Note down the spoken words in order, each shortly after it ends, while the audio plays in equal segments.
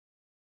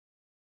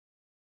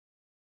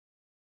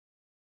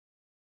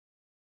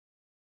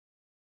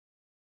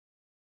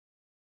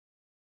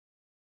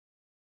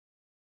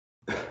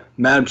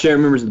Madam Chair,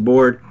 members of the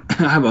board,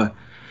 I have a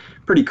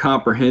pretty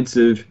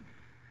comprehensive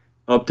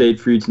update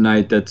for you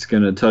tonight that's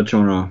going to touch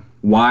on a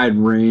wide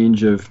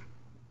range of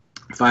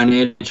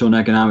financial and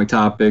economic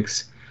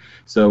topics.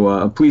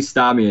 So please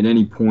stop me at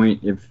any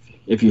point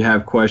if you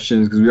have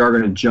questions, because we are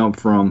going to jump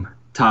from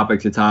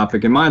topic to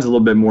topic. And mine's a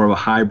little bit more of a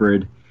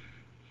hybrid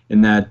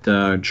in that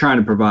trying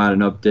to provide an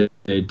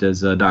update,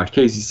 as Dr.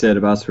 Casey said,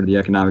 about sort of the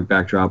economic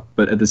backdrop.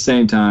 But at the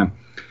same time,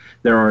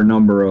 there are a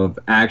number of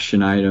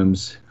action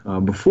items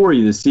before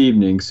you this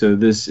evening. So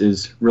this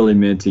is really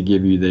meant to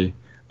give you the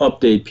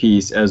update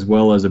piece as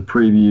well as a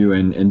preview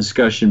and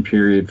discussion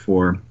period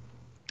for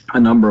a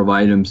number of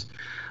items,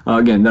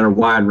 again, that are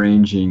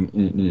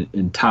wide-ranging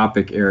in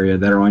topic area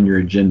that are on your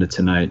agenda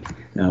tonight.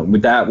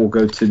 With that, we'll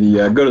go to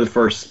the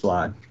first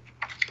slide.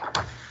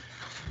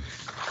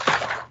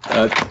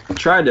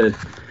 Try to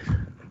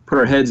put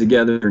our heads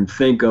together and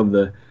think of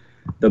the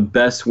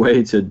best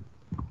way to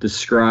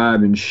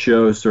describe and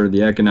show sort of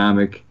the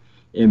economic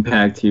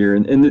impact here.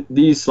 And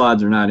these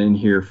slides are not in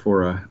here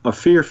for a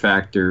fear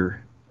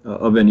factor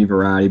of any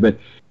variety, but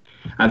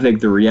I think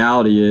the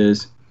reality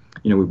is,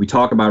 we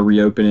talk about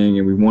reopening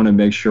and we want to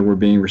make sure we're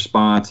being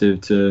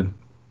responsive to,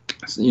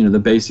 the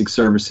basic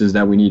services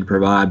that we need to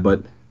provide.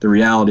 But the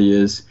reality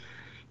is,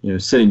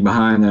 sitting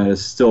behind that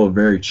is still a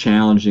very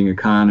challenging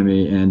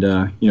economy, and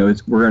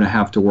we're going to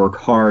have to work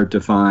hard to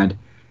find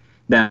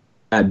that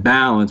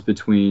balance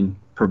between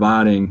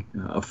providing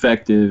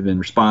effective and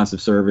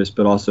responsive service,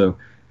 but also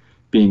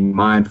being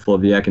mindful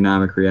of the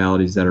economic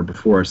realities that are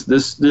before us.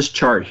 This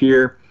chart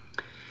here,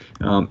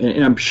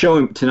 and I'm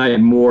showing tonight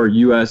more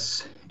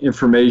U.S.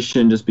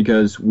 information just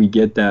because we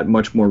get that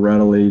much more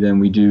readily than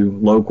we do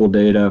local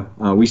data.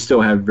 We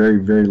still have very,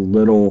 very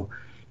little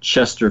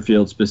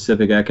Chesterfield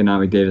specific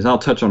economic data. So I'll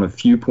touch on a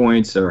few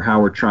points or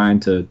how we're trying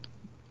to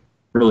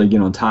really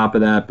get on top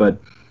of that, but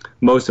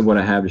most of what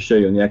I have to show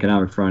you on the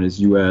economic front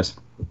is U.S.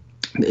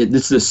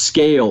 This is the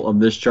scale of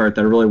this chart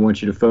that I really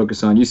want you to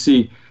focus on. You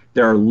see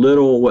there are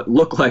what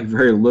look like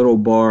very little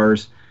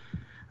bars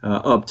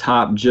up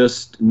top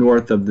just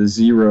north of the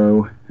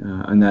zero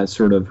on that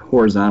sort of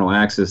horizontal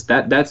axis.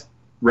 That's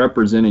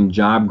representing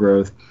job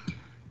growth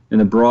in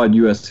the broad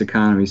U.S.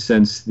 economy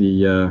since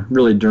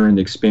really during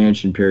the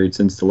expansion period,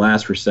 since the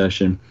last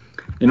recession.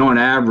 And on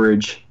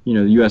average, the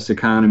U.S.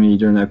 economy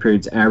during that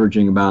period is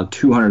averaging about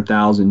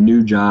 200,000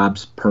 new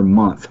jobs per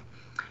month.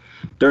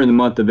 During the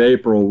month of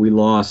April, we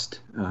lost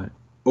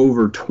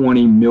over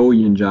 20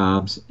 million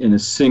jobs in a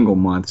single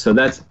month. So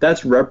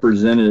that's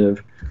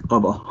representative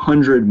of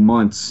 100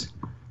 months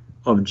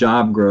of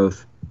job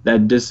growth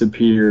that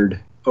disappeared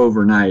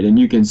overnight. And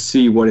you can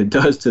see what it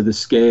does to the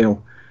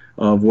scale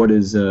of what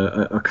is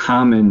a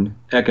common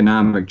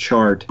economic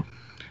chart.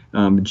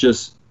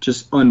 Just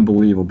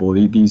unbelievable.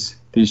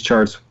 These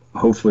charts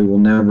hopefully will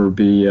never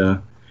be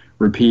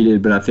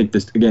repeated, but I think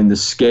the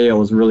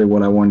scale is really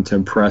what I wanted to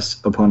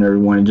impress upon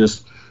everyone, and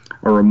just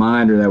a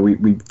reminder that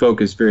we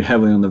focus very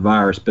heavily on the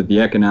virus, but the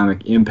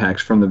economic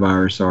impacts from the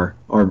virus are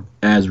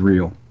as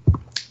real.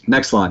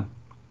 Next slide.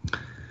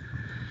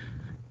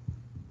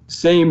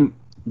 Same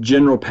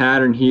general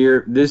pattern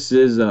here. This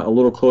is a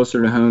little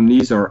closer to home.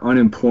 These are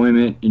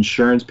unemployment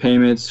insurance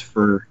payments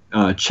for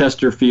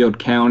Chesterfield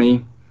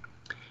County.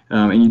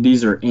 And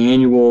these are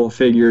annual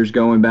figures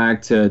going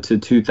back to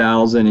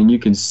 2000, and you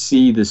can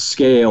see the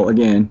scale.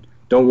 Again,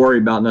 don't worry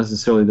about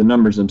necessarily the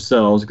numbers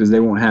themselves because they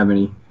won't have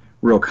any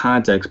real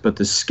context, but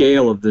the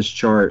scale of this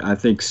chart, I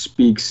think,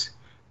 speaks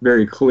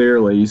very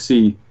clearly. You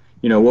see,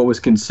 what was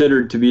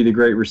considered to be the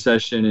Great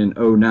Recession in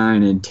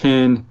 09 and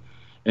 10,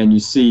 and you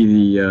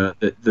see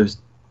the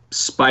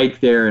spike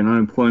there in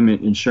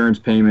unemployment insurance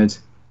payments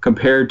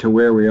compared to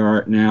where we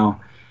are now.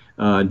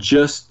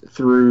 Just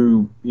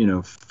through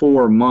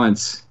 4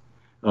 months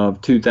of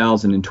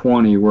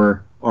 2020,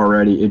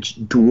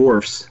 it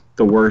dwarfs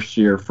the worst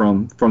year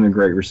from the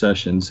Great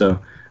Recession. So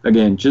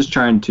again, just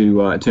trying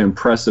to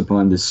impress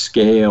upon the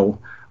scale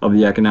of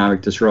the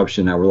economic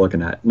disruption that we're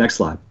looking at. Next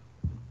slide.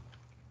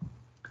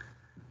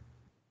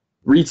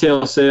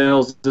 Retail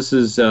sales. This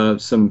is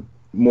some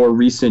more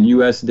recent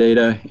U.S.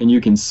 data, and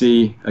you can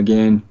see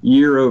again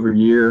year over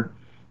year,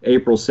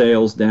 April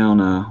sales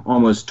down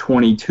almost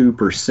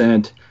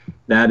 22%.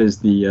 That is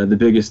the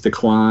biggest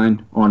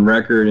decline on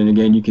record, and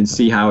again you can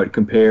see how it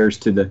compares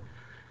to the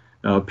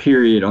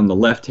period on the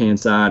left-hand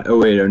side,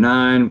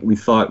 08-09. We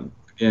thought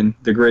in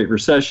the Great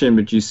Recession,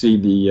 but you see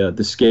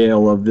the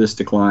scale of this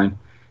decline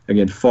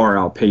again far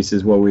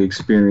outpaces what we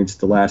experienced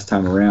the last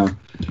time around.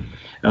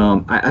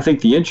 I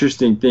think the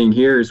interesting thing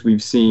here is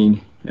we've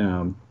seen,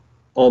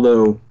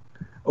 although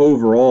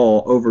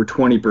overall over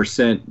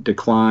 20%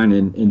 decline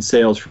in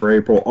sales for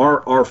April,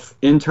 our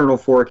internal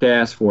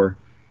forecast for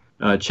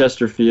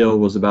Chesterfield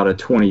was about a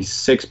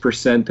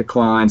 26%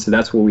 decline, so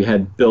that's what we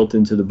had built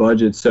into the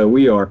budget. So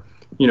we are,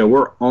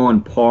 we're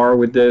on par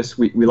with this.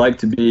 We like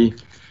to be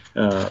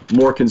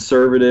more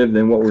conservative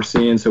than what we're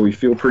seeing, so we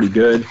feel pretty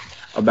good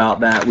about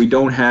that. We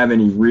don't have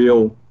any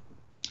real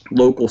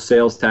local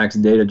sales tax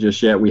data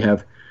just yet. We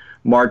have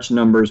March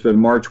numbers, but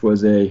March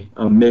was a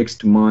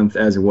mixed month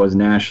as it was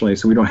nationally,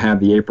 so we don't have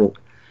the April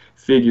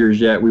figures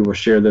yet. We will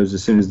share those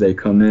as soon as they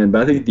come in.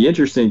 But I think the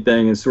interesting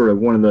thing is sort of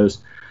one of those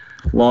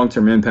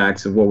long-term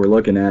impacts of what we're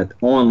looking at.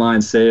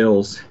 Online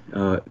sales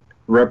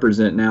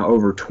represent now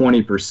over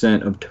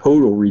 20% of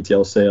total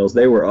retail sales.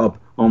 They were up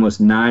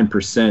almost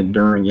 9%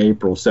 during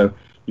April. So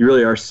you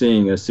really are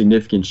seeing a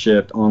significant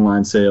shift.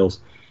 Online sales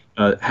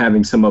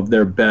having some of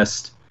their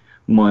best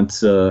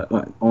months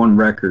on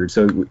record.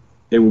 So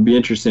it will be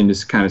interesting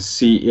to kind of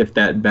see if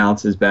that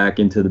bounces back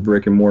into the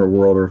brick and mortar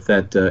world, or if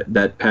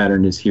that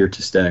pattern is here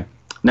to stay.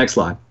 Next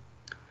slide.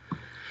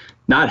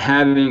 Not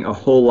having a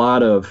whole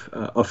lot of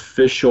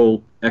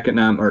official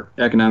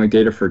economic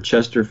data for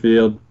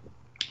Chesterfield,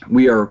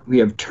 we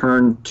have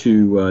turned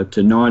to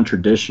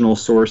non-traditional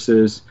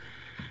sources.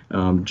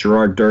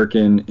 Gerard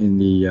Durkin in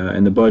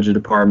the budget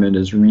department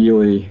has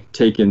really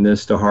taken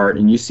this to heart.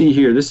 And you see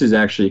here, this is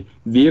actually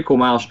vehicle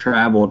miles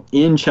traveled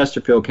in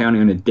Chesterfield County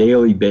on a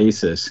daily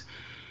basis.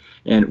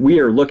 And we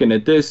are looking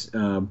at this,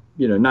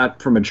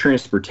 not from a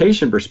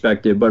transportation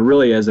perspective, but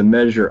really as a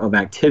measure of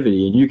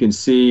activity. And you can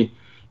see,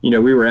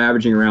 we were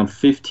averaging around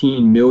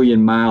 15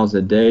 million miles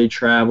a day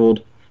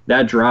traveled.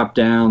 That dropped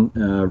down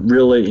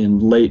really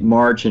in late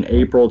March and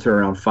April to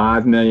around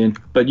 5 million.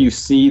 But you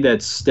see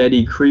that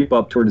steady creep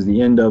up towards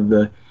the end of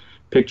the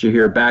picture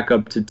here, back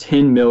up to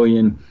 10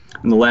 million.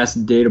 And the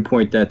last data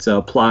point that's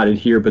plotted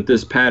here, but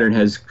this pattern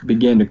has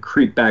begun to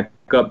creep back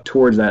up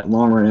towards that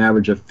long-run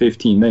average of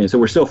 15 million. So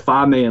we're still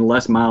 5 million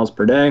less miles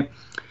per day,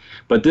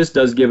 but this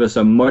does give us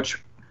a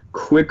much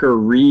quicker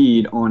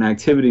read on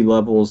activity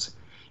levels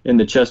in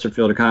the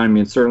Chesterfield economy,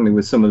 and certainly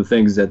with some of the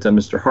things that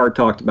Mr. Hart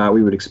talked about,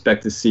 we would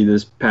expect to see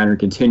this pattern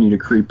continue to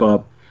creep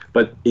up.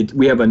 But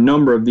we have a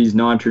number of these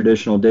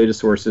non-traditional data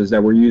sources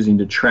that we're using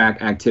to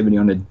track activity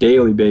on a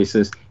daily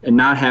basis, and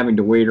not having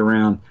to wait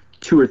around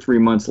 2 or 3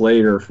 months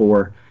later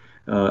for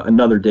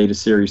another data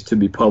series to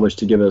be published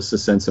to give us a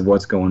sense of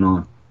what's going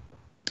on.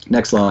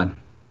 Next slide.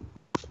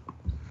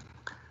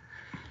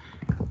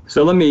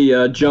 So let me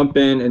jump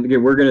in, and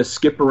again, we're going to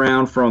skip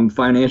around from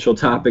financial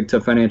topic to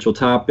financial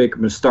topic.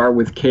 I'm going to start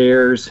with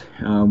CARES.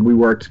 We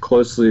worked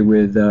closely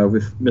with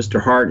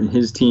Mr. Hart and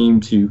his team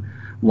to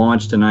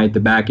launch tonight the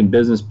Back in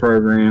Business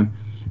program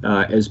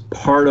as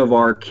part of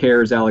our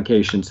CARES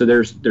allocation. So there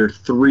are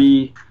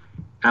 3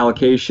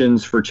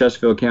 allocations for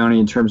Chesterfield County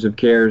in terms of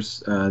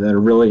CARES that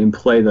are really in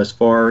play thus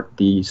far.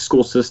 The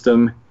school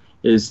system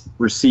is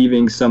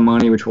receiving some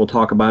money, which we'll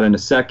talk about in a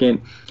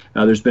second.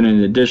 There's been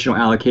an additional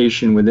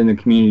allocation within the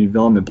Community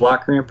Development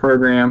Block Grant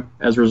Program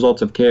as a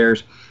result of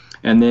CARES.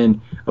 And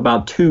then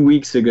about 2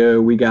 weeks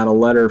ago, we got a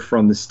letter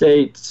from the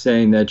state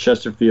saying that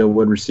Chesterfield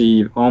would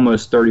receive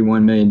almost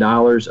 $31 million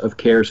of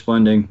CARES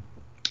funding.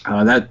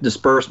 That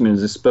disbursement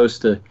is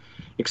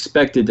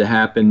expected to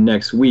happen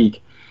next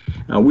week.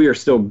 We are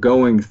still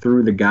going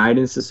through the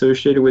guidance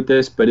associated with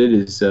this, but it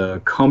is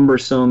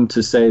cumbersome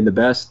to say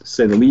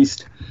the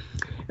least.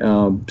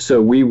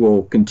 So we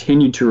will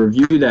continue to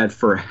review that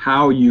for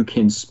how you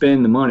can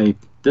spend the money.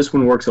 This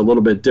one works a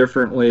little bit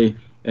differently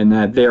in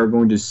that they are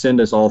going to send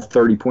us all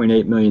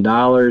 $30.8 million,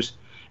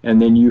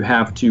 and then you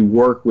have to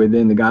work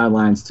within the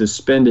guidelines to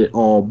spend it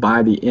all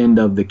by the end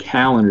of the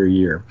calendar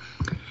year.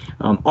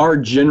 Our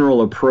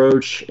general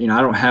approach, I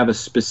don't have a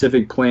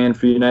specific plan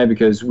for you tonight,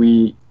 because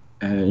we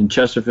in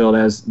Chesterfield,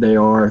 as they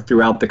are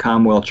throughout the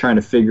Commonwealth, trying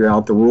to figure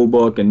out the rule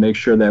book and make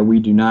sure that we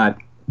do not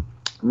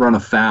run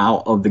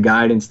afoul of the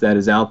guidance that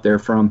is out there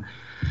from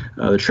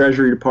the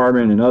Treasury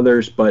Department and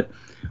others. But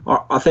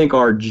I think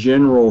our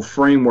general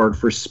framework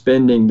for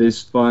spending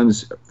these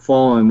funds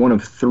fall in one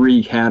of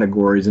 3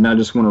 categories, and I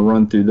just want to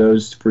run through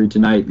those for you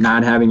tonight,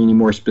 not having any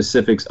more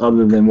specifics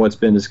other than what's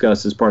been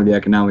discussed as part of the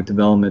economic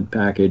development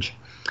package.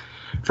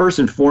 First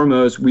and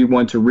foremost, we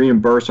want to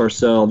reimburse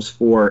ourselves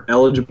for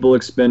eligible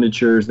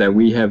expenditures that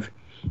we have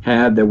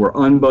had that were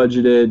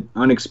unbudgeted,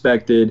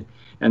 unexpected,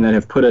 and that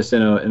have put us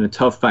in a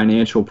tough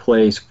financial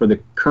place for the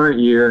current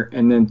year,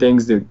 and then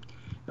things that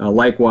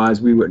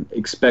likewise we would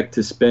expect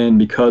to spend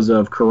because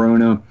of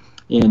Corona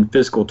in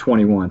fiscal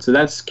 21. So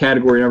that's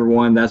category number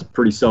 1. That's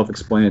pretty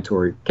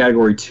self-explanatory.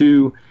 Category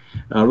 2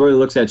 really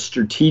looks at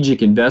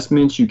strategic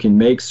investments. You can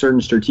make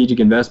certain strategic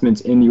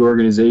investments in the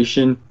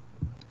organization.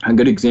 A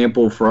good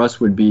example for us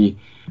would be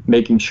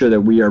making sure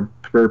that we are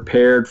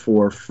prepared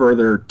for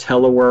further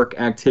telework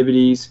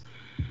activities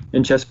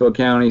in Chesterfield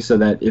County, so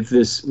that if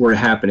this were to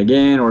happen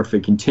again, or if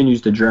it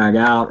continues to drag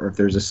out, or if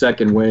there's a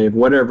second wave,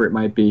 whatever it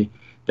might be,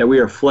 that we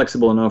are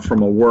flexible enough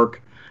from a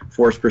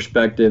workforce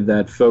perspective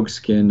that folks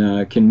can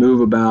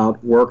move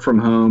about, work from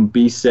home,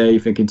 be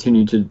safe, and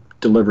continue to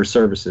deliver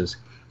services.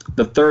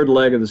 The third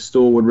leg of the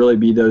stool would really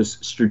be those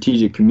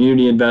strategic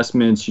community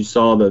investments. You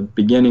saw the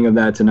beginning of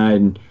that tonight,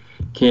 and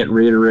can't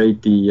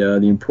reiterate the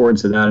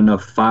importance of that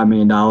enough. $5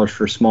 million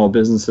for small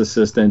business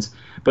assistance.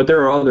 But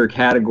there are other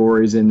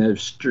categories in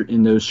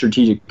those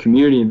strategic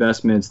community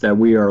investments that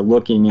we are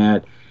looking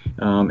at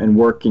and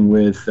working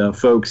with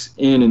folks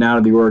in and out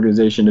of the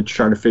organization to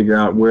try to figure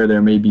out where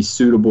there may be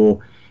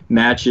suitable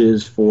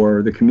matches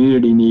for the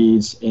community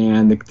needs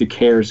and the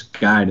CARES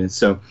guidance.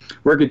 So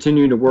we're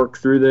continuing to work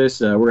through this.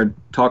 We're going to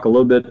talk a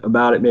little bit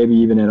about it, maybe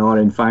even in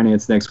Audit and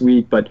Finance next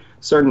week, but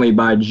certainly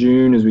by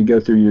June, as we go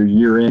through your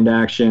year-end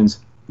actions,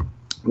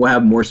 we'll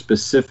have more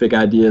specific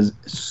ideas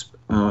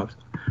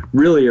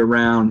really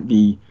around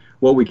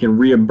what we can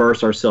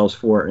reimburse ourselves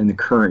for in the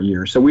current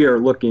year. So we are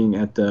looking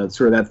at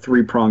sort of that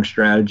three-pronged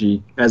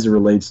strategy as it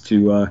relates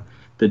to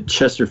the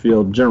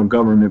Chesterfield general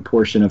government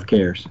portion of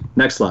CARES.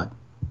 Next slide.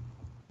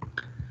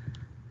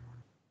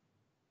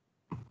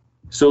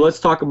 So let's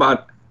talk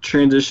about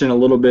transition a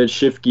little bit,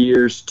 shift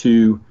gears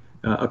to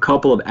a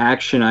couple of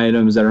action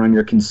items that are on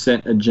your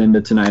consent agenda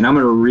tonight. And I'm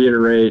going to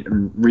reiterate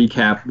and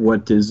recap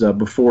what is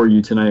before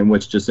you tonight and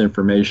what's just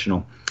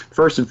informational.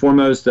 First and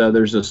foremost,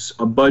 there's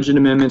a budget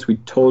amendments. We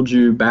told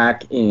you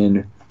back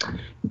in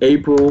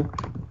April.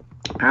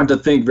 I have to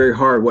think very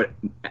hard what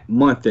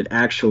month it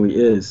actually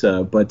is,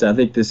 but I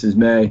think this is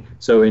May.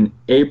 So in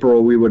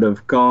April, we would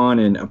have gone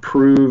and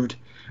approved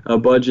a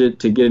budget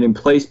to get it in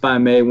place by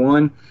May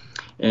 1.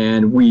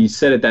 And we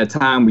said at that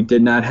time we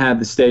did not have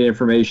the state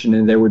information,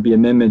 and there would be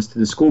amendments to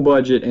the school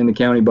budget and the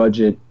county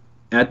budget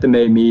at the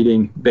May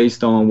meeting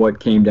based on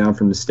what came down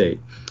from the state.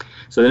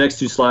 So the next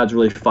two slides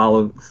really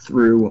follow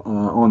through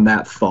on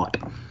that thought.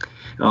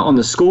 On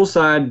the school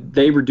side,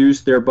 they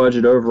reduced their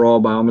budget overall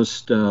by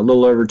almost a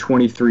little over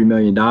 $23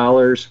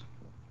 million.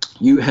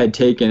 You had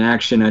taken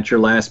action at your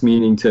last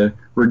meeting to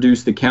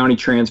reduce the county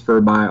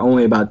transfer by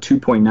only about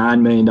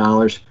 $2.9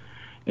 million.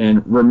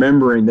 And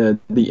remembering that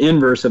the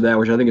inverse of that,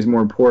 which I think is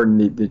more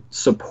important, the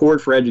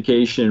support for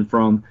education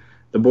from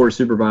the Board of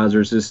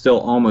Supervisors is still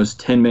almost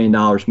 $10 million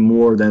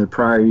more than the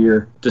prior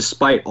year,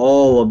 despite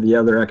all of the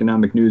other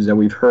economic news that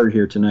we've heard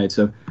here tonight.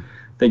 So I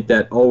think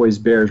that always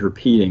bears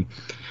repeating.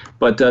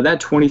 But that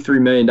 $23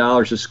 million,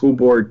 the school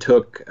board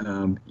took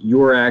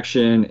your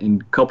action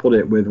and coupled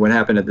it with what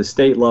happened at the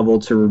state level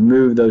to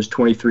remove those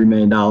 $23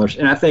 million.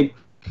 And I think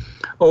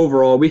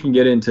overall, we can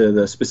get into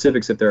the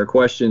specifics if there are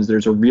questions.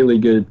 There's a really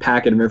good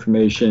packet of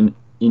information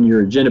in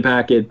your agenda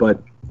packet,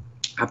 but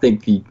I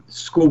think the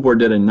school board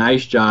did a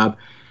nice job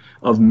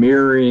of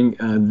mirroring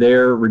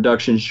their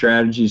reduction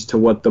strategies to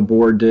what the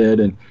board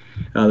did, and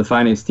the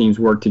finance teams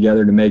worked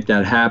together to make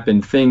that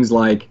happen. Things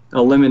like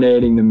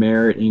eliminating the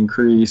merit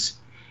increase,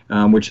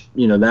 which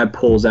that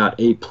pulls out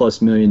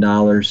 $8+ million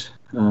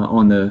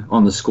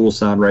on the school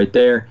side right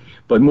there.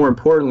 But more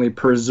importantly,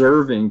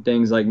 preserving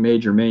things like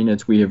major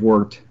maintenance. We have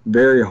worked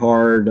very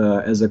hard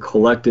as a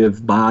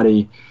collective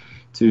body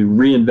to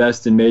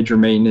reinvest in major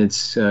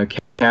maintenance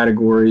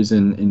categories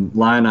and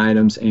line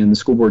items, and the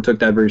school board took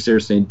that very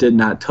seriously and did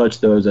not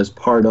touch those as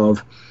part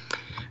of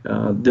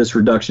this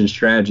reduction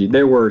strategy.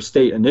 There were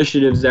state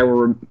initiatives that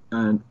were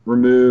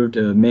removed,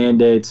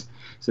 mandates,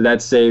 so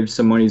that saved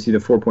some money. You see the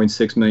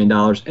 $4.6 million,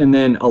 and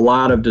then a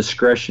lot of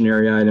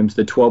discretionary items,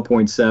 the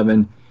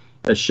 12.7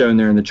 that's shown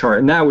there in the chart,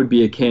 and that would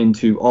be akin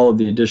to all of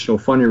the additional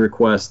funding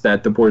requests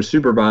that the Board of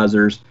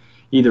Supervisors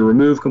either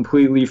remove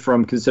completely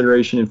from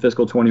consideration in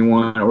fiscal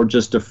 21 or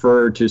just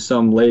defer to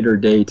some later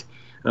date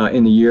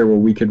in the year where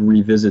we could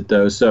revisit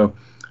those. So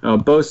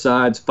both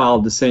sides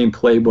followed the same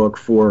playbook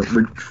for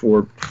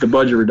the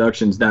budget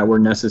reductions that were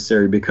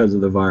necessary because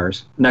of the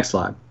virus. Next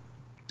slide.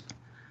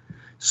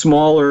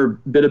 Smaller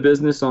bit of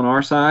business on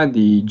our side,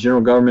 the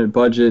general government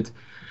budget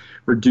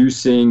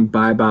reducing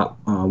by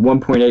about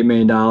 $1.8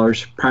 million,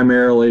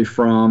 primarily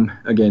from,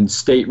 again,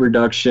 state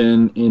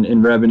reduction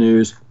in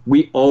revenues.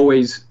 We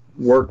always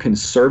work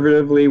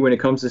conservatively when it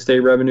comes to state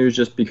revenues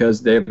just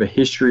because they have a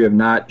history of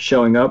not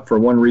showing up for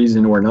one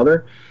reason or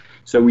another.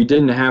 So we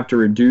didn't have to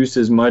reduce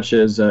as much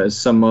as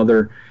some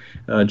other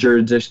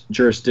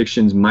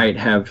jurisdictions might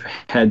have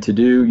had to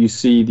do. You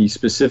see the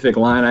specific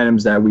line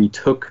items that we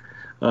took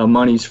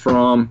monies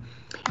from.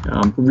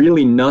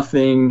 Really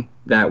nothing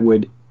that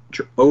would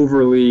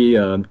overly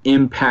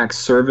impact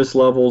service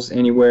levels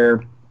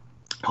anywhere,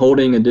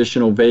 holding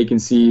additional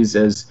vacancies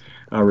as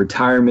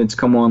retirements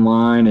come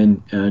online,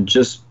 and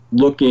just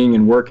looking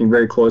and working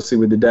very closely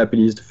with the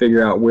deputies to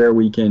figure out where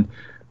we can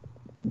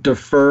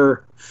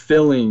defer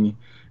filling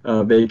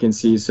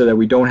vacancies so that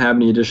we don't have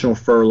any additional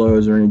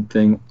furloughs or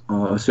anything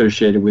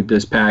associated with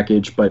this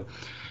package, but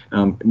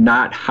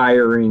not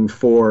hiring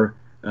for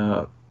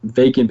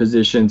vacant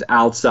positions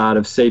outside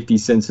of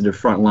safety-sensitive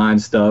frontline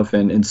stuff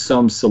and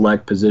some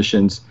select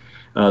positions.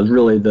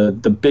 Really the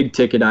big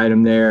ticket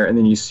item there, and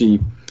then you see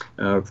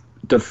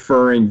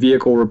deferring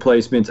vehicle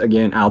replacements,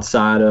 again,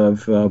 outside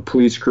of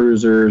police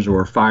cruisers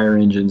or fire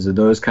engines or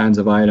those kinds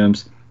of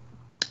items.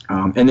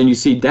 And then you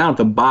see down at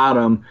the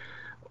bottom,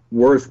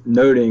 worth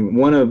noting,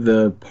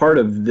 part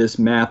of this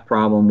math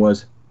problem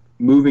was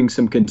moving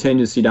some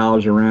contingency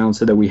dollars around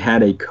so that we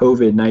had a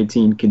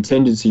COVID-19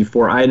 contingency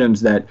for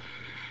items that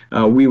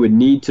we would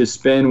need to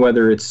spend,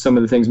 whether it's some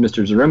of the things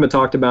Mr. Zaremba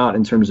talked about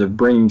in terms of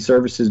bringing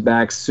services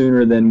back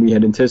sooner than we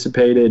had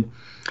anticipated,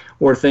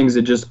 or things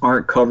that just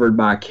aren't covered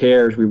by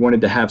CARES. We wanted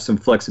to have some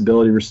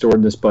flexibility restored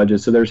in this budget.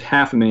 So there's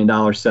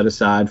 $500,000 set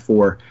aside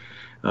for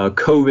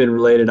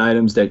COVID-related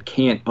items that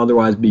can't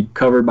otherwise be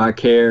covered by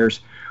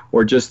CARES,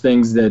 or just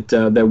things that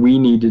that we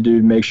need to do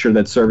to make sure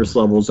that service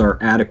levels are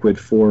adequate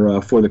for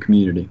the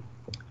community.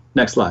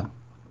 Next slide.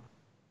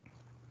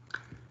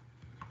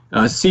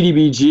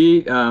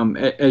 CDBG,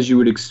 as you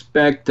would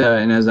expect,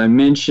 and as I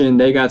mentioned,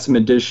 they got some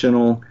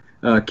additional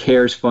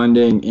CARES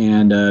funding,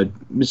 and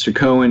Mr.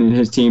 Cohen and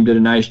his team did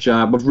a nice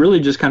job of really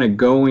just kind of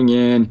going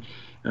in.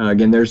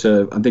 Again, there's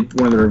I think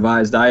one of the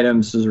revised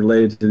items is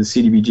related to the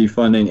CDBG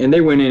funding, and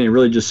they went in and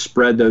really just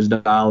spread those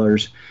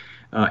dollars,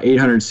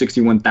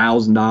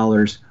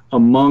 $861,000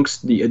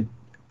 amongst the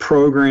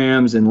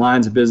programs and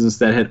lines of business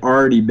that had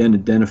already been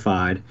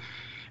identified.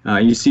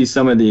 You see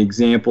some of the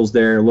examples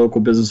there: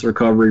 local business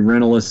recovery,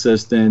 rental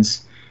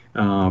assistance,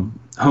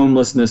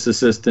 homelessness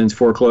assistance,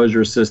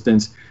 foreclosure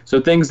assistance. So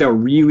things that are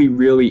really,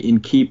 really in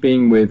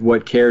keeping with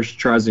what CARES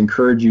tries to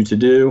encourage you to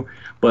do,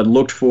 but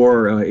looked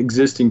for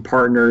existing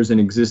partners and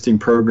existing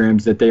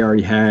programs that they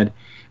already had,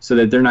 so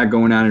that they're not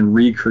going out and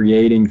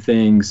recreating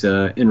things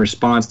in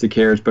response to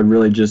CARES, but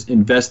really just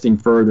investing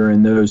further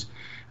in those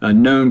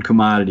known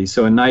commodities.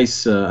 So a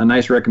nice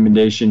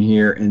recommendation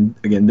here, and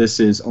again, this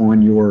is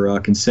on your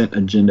consent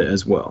agenda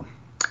as well.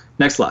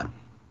 Next slide.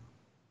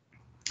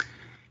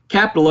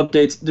 Capital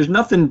updates. There's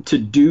nothing to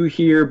do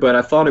here, but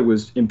I thought it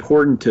was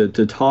important to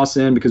toss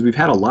in because we've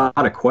had a lot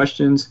of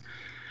questions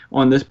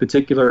on this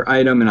particular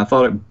item, and I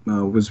thought it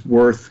was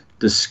worth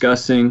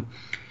discussing.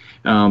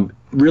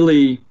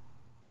 Really,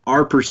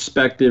 our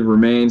perspective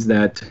remains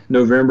that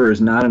November is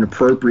not an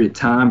appropriate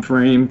time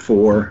frame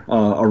for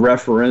a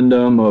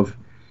referendum of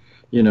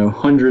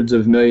hundreds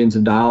of millions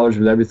of dollars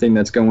with everything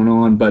that's going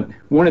on, but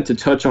wanted to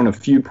touch on a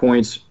few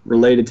points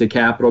related to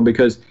capital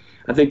because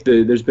I think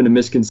there's been a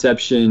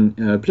misconception,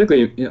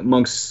 particularly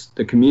amongst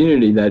the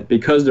community, that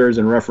because there is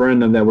a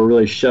referendum that we're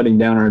really shutting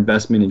down our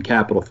investment in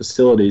capital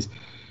facilities,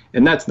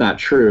 and that's not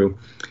true.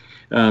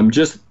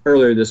 Just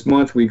earlier this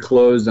month, we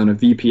closed on a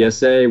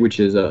VPSA, which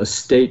is a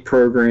state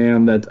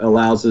program that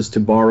allows us to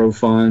borrow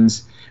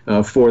funds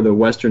for the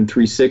Western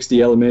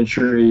 360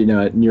 Elementary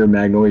near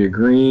Magnolia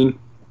Green.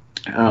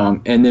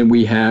 And then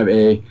we have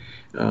a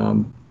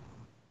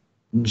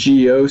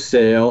GO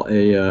sale,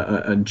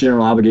 a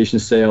general obligation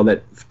sale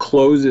that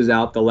closes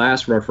out the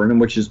last referendum,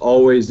 which is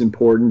always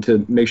important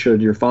to make sure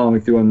that you're following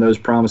through on those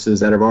promises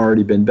that have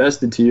already been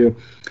vested to you.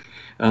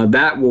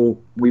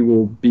 We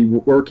will be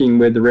working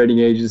with the rating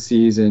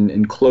agencies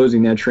and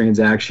closing that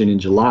transaction in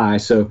July.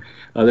 So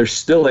there's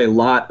still a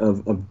lot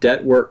of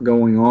debt work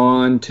going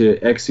on to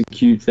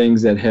execute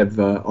things that have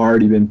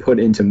already been put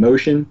into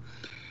motion.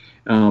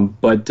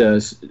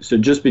 So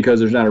just because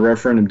there's not a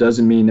referendum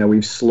doesn't mean that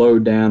we've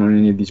slowed down on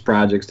any of these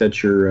projects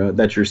that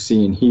you're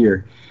seeing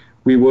here.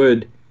 We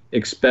would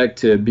expect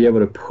to be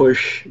able to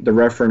push the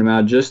referendum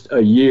out just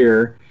a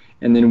year,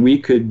 and then we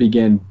could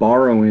begin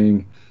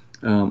borrowing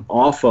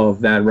off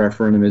of that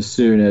referendum as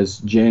soon as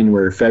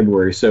January or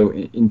February. So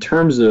in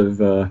terms of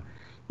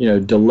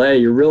delay,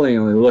 you're really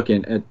only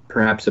looking at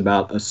perhaps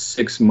about a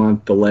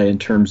 6-month delay in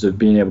terms of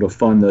being able to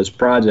fund those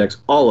projects.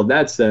 All of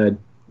that said,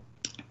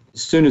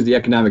 as soon as the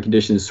economic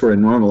conditions sort of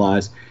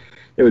normalize,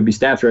 it would be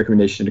staff's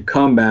recommendation to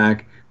come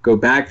back, go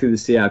back through the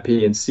CIP,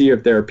 and see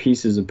if there are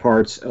pieces and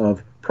parts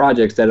of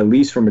projects that, at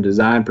least from a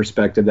design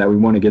perspective, that we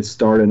want to get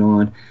started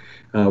on.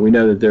 We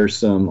know that there's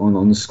some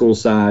on the school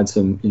side,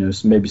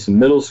 maybe some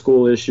middle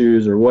school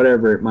issues or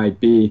whatever it might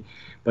be,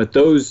 but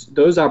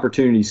those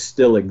opportunities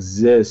still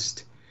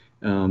exist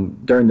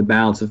during the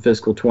balance of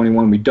fiscal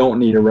 21. We don't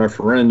need a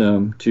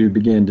referendum to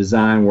begin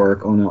design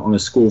work on a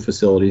school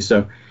facility.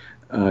 So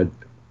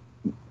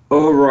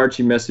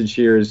overarching message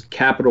here is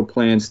capital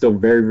plan still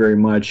very, very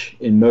much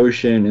in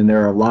motion, and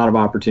there are a lot of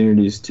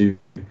opportunities to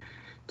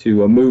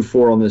move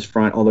forward on this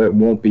front, although it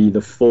won't be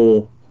the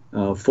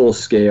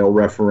full-scale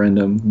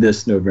referendum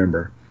this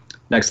November.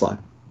 Next slide.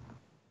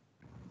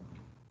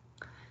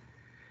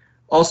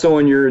 Also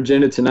on your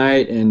agenda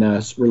tonight, and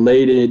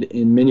related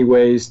in many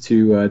ways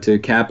to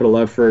capital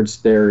efforts,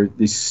 the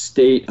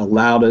state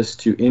allowed us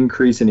to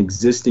increase an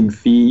existing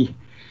fee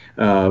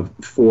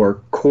for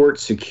court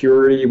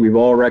security. We've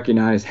all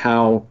recognized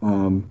how,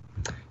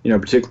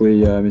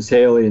 particularly Ms.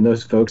 Haley and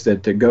those folks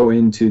that go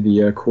into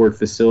the court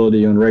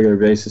facility on a regular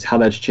basis, how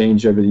that's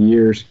changed over the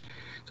years.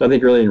 So I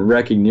think really in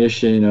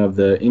recognition of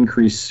the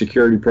increased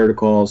security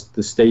protocols,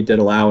 the state did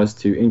allow us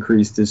to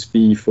increase this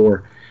fee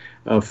for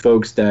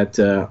folks that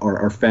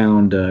are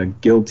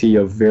found guilty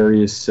of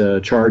various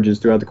charges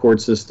throughout the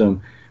court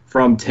system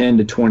from $10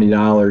 to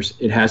 $20.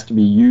 It has to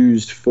be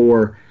used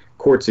for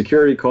court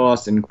security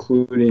costs,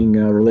 including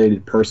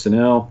related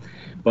personnel.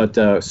 But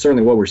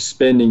certainly what we're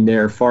spending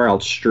there far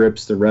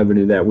outstrips the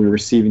revenue that we're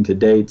receiving to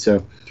date.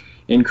 So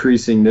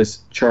increasing this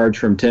charge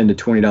from $10 to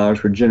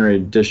 $20 would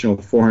generate additional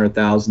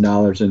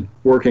 $400,000, and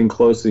working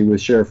closely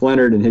with Sheriff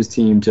Leonard and his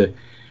team to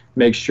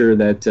make sure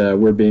that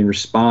we're being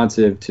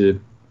responsive to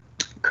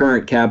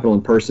current capital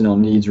and personnel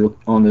needs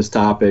on this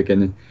topic,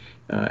 and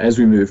as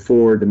we move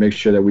forward to make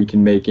sure that we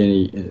can make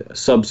any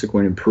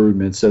subsequent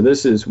improvements. So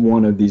this is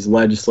one of these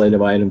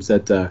legislative items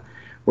that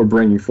we're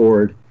bringing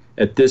forward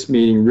at this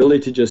meeting, really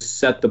to just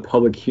set the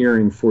public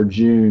hearing for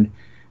June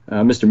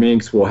Mr.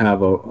 Minks will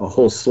have a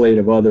whole slate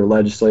of other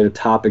legislative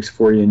topics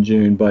for you in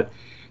June, but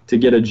to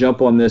get a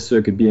jump on this so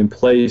it could be in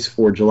place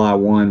for July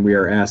 1, we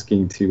are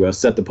asking to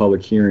set the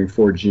public hearing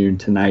for June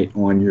tonight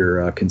on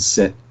your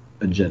consent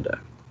agenda.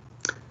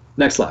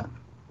 Next slide.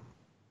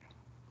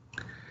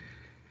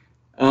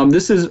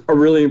 This is a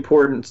really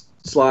important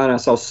slide.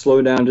 So I'll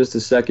slow down just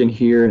a second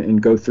here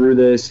and go through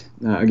this.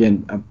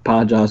 Again, I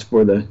apologize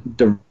for the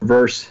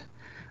diverse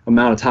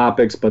amount of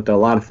topics, but a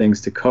lot of things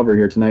to cover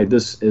here tonight.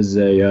 This is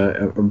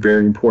a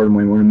very important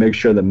one. We want to make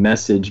sure the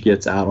message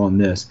gets out on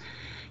this.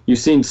 You've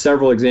seen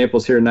several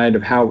examples here tonight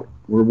of how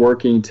we're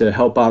working to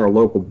help out our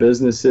local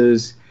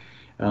businesses.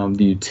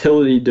 The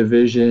utility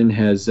division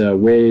has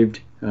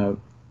waived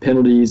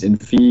penalties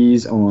and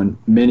fees on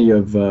many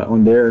of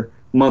on their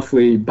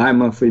monthly,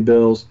 bi-monthly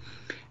bills,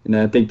 and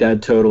I think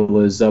that total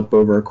is up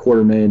over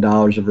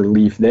 $250,000 of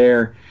relief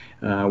there.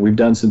 We've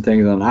done some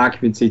things on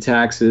occupancy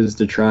taxes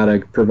to try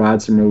to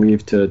provide some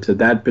relief to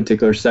that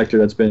particular sector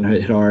that's been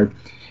hit hard.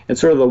 And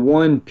sort of the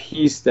one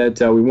piece that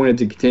we wanted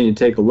to continue to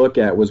take a look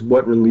at was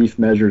what relief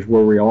measures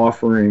were we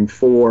offering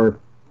for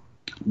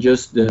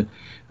just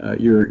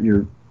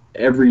your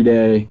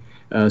everyday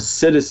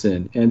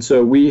citizen. And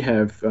so we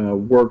have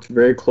worked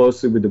very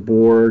closely with the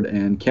board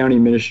and county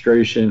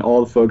administration,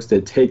 all the folks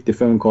that take the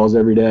phone calls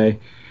every day,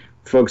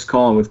 folks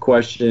calling with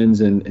questions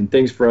and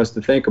things for us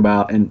to think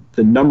about. And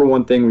the number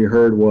one thing we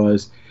heard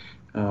was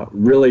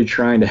really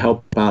trying to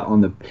help out on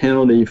the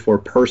penalty for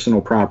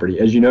personal property.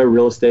 As you know,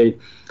 real estate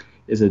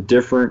is a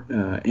different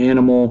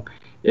animal.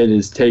 It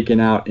is taken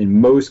out in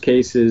most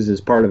cases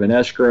as part of an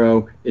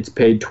escrow. It's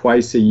paid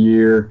twice a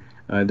year.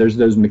 There's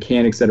those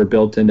mechanics that are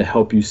built in to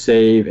help you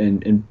save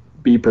and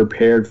be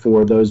prepared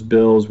for those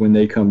bills when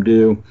they come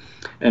due.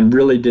 And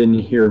really didn't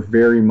hear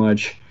very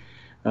much,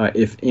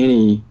 if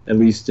any, at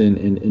least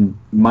in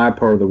my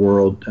part of the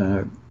world,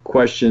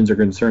 questions or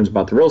concerns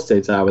about the real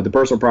estate side. But the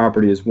personal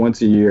property is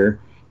once a year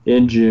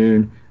in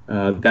June.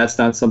 That's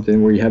not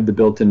something where you have the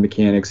built-in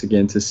mechanics,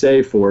 again, to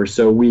save for.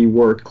 So we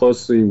worked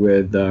closely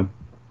with the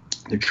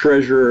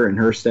treasurer and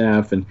her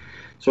staff and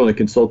sort of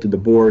consulted the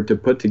board to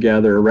put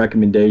together a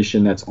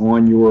recommendation that's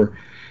on your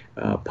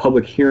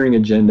public hearing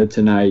agenda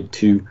tonight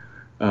to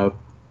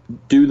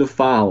do the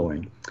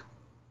following.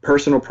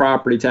 Personal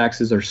property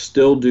taxes are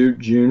still due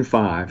June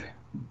 5.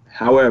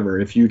 However,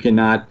 if you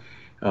cannot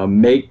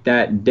make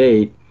that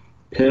date,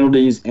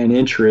 penalties and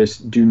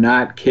interest do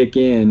not kick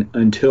in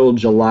until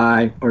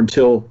July or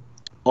until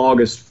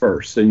August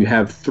 1st. So you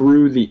have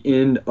through the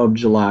end of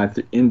July,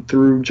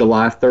 through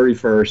July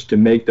 31st to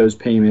make those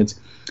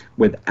payments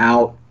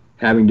without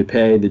having to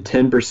pay the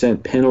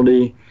 10%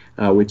 penalty,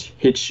 which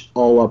hits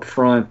all up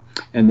front,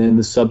 and then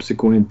the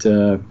subsequent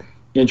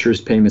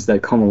interest payments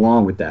that come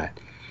along with that.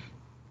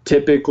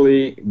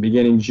 Typically,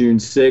 beginning June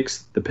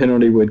 6th, the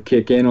penalty would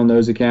kick in on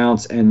those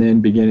accounts, and then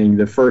beginning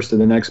the first of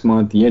the next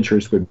month, the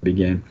interest would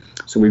begin.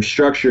 So we've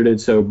structured it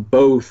so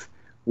both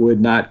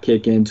would not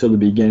kick in until the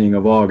beginning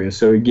of August.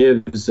 So it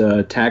gives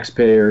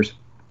taxpayers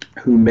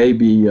who may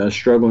be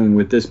struggling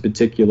with this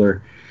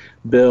particular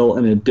bill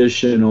an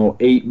additional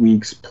 8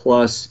 weeks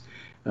plus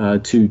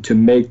to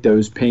make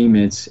those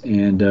payments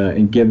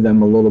and give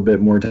them a little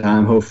bit more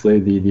time. Hopefully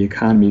the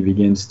economy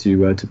begins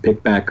to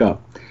pick back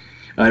up.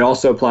 It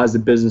also applies to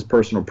business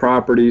personal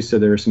property, so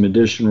there's some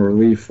additional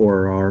relief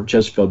for our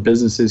Chesterfield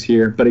businesses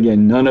here. But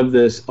again, none of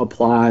this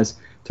applies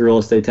to real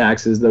estate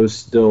taxes. Those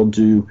still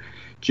due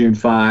June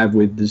 5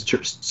 with the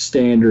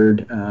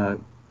standard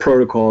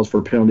protocols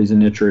for penalties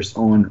and interest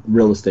on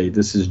real estate.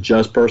 This is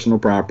just personal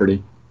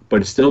property,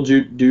 but it's still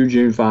due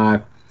June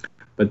 5.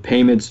 But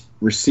payments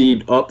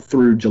received up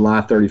through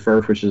July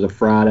 31st, which is a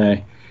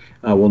Friday,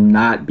 will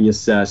not be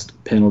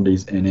assessed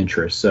penalties and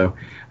interest. So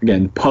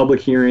again,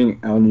 public hearing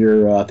on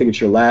your, I think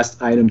it's your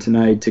last item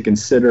tonight to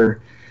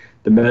consider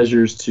the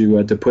measures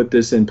to put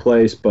this in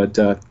place. But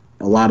a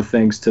lot of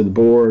thanks to the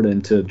board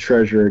and to the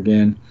treasurer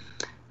again.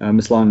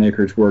 Ms.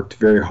 Longacre has worked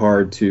very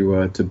hard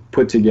to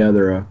put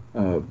together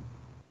a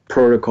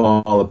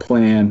protocol, a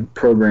plan,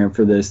 program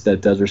for this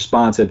that is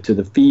responsive to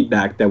the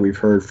feedback that we've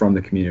heard from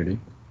the community.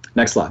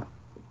 Next slide.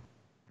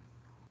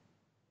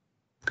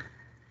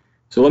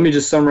 So let me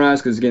just summarize,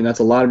 because again,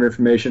 that's a lot of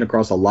information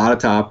across a lot of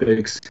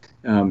topics.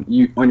 On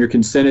your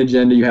consent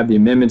agenda, you have the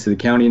amendment to the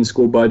county and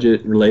school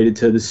budget related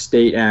to the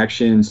state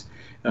actions.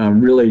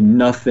 Really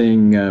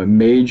nothing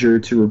major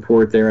to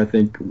report there. I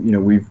think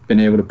we've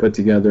been able to put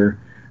together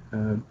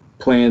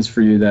plans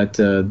for you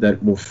that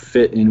will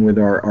fit in with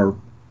our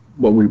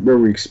where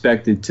we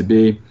expect it to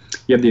be.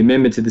 You have the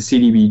amendment to the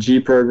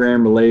CDBG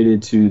program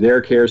related to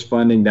their CARES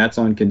funding. That's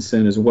on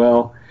consent as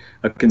well.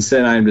 A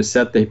consent item to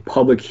set the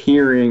public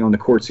hearing on the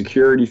court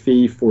security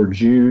fee for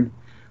June,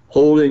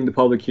 holding the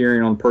public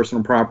hearing on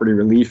personal property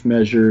relief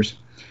measures,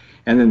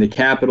 and then the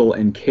capital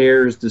and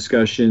CARES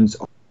discussions,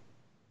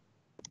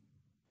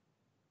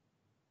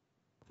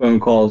 phone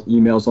calls,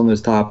 emails on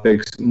those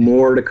topics.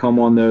 More to come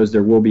on those.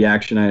 There will be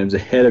action items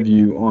ahead of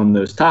you on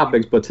those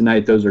topics, but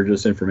tonight those are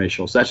just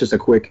informational. So that's just a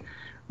quick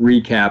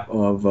recap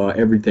of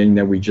everything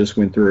that we just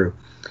went through.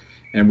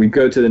 And we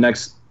go to the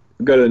next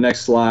go to the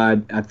next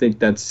slide. I think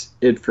that's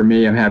it for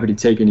me. I'm happy to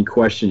take any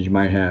questions you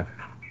might have.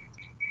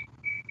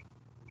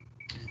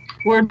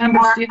 Board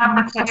members, do you have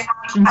any questions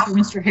for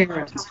Mr.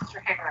 Harris?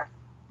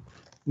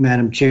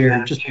 Madam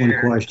Chair, just one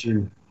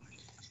question.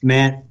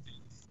 Matt,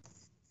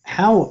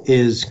 how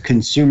is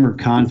consumer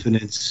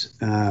confidence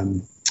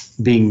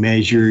being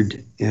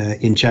measured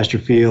in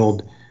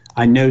Chesterfield?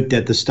 I note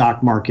that the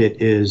stock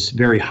market is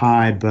very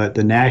high, but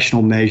the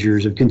national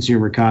measures of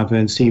consumer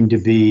confidence seem to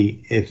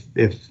be,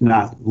 if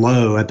not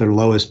low, at their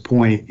lowest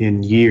point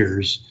in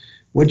years.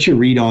 What's your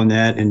read on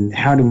that, and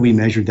how do we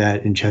measure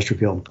that in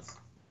Chesterfield?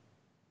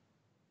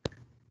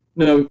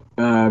 No,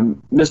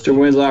 Mr.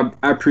 Winslow,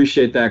 I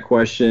appreciate that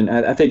question.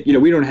 I think,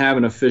 we don't have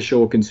an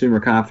official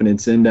consumer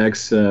confidence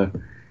index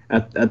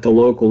at the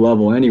local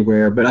level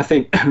anywhere, but I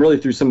think really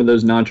through some of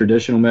those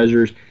non-traditional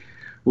measures,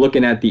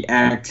 looking at the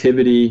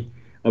activity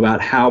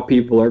about how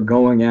people are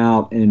going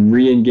out and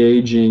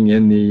re-engaging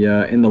in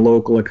the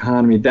local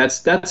economy,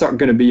 that's going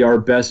to be our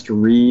best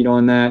read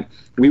on that.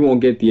 We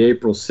won't get the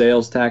April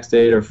sales tax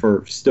data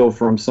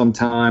from some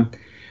time,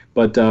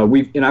 but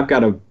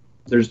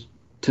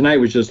tonight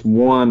was just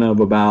one of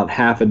about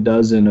half a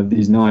dozen of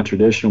these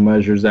non-traditional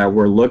measures that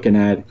we're looking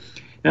at.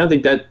 And I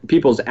think that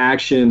people's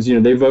actions,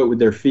 they vote with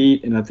their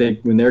feet. And I think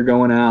when they're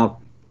going out,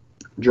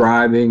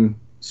 driving,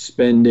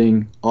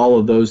 spending, all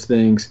of those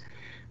things,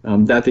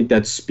 I think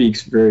that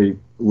speaks very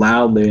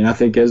loudly. And I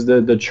think as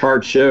the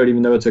chart showed,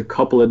 even though it's a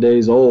couple of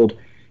days old,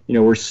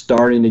 we're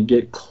starting to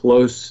get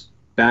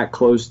back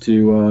close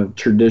to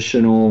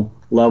traditional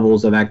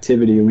levels of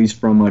activity, at least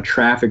from a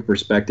traffic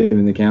perspective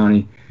in the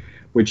county,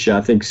 which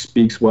I think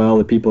speaks well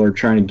that people are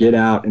trying to get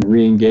out and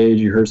re-engage.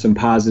 You heard some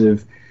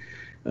positive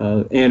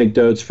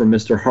anecdotes from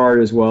Mr. Hart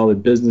as well,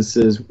 that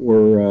businesses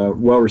were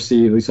well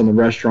received, at least on the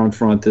restaurant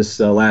front, this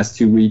last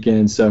 2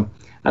 weekends. So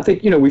I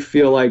think, we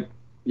feel like,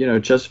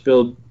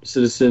 Chesterfield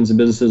citizens and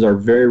businesses are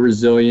very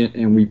resilient,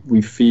 and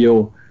we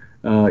feel,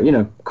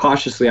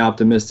 cautiously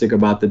optimistic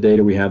about the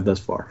data we have thus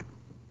far.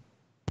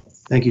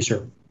 Thank you,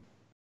 sir.